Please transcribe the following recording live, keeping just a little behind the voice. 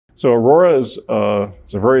So Aurora is a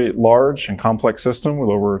very large and complex system with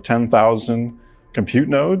over 10,000 compute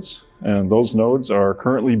nodes, and those nodes are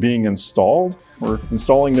currently being installed. We're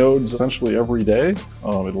installing nodes essentially every day.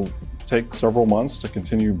 It'll take several months to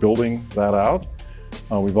continue building that out.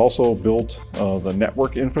 We've also built the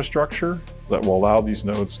network infrastructure that will allow these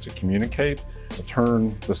nodes to communicate, to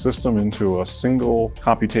turn the system into a single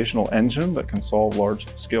computational engine that can solve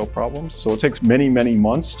large-scale problems. So it takes many, many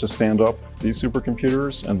months to stand up these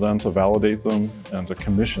supercomputers and then to validate them and to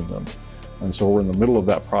commission them. And so we're in the middle of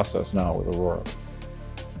that process now with Aurora.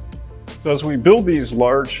 So as we build these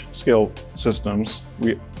large-scale systems,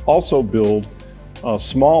 we also build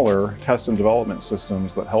smaller test and development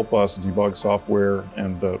systems that help us debug software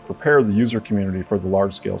and prepare the user community for the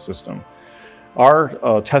large-scale system.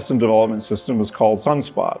 Our test and development system is called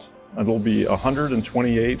Sunspot. It'll be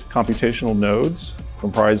 128 computational nodes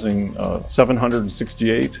comprising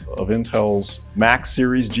 768 of Intel's Max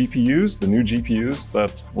series GPUs, the new GPUs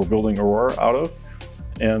that we're building Aurora out of.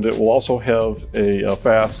 And it will also have a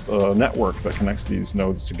fast network that connects these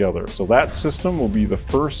nodes together. So that system will be the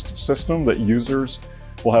first system that users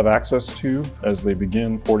will have access to as they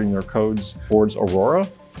begin porting their codes towards Aurora.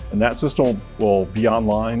 And that system will be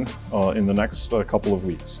online in the next couple of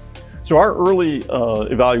weeks. So our early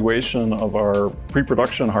evaluation of our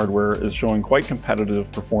pre-production hardware is showing quite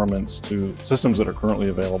competitive performance to systems that are currently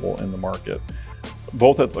available in the market,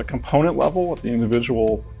 both at the component level, at the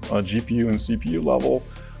individual GPU and CPU level,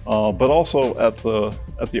 but also at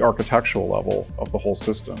the architectural level of the whole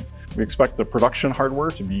system. We expect the production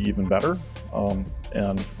hardware to be even better,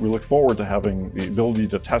 and we look forward to having the ability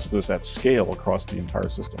to test this at scale across the entire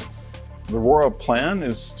system. The Aurora plan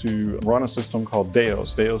is to run a system called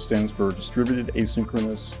DAOS. DAOS stands for Distributed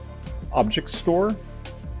Asynchronous Object Store.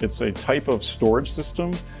 It's a type of storage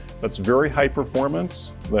system that's very high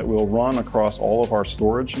performance, that will run across all of our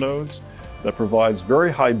storage nodes, that provides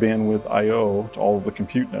very high bandwidth I/O to all of the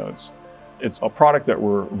compute nodes. It's a product that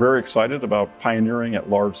we're very excited about pioneering at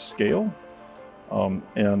large scale,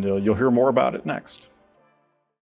 and you'll hear more about it next.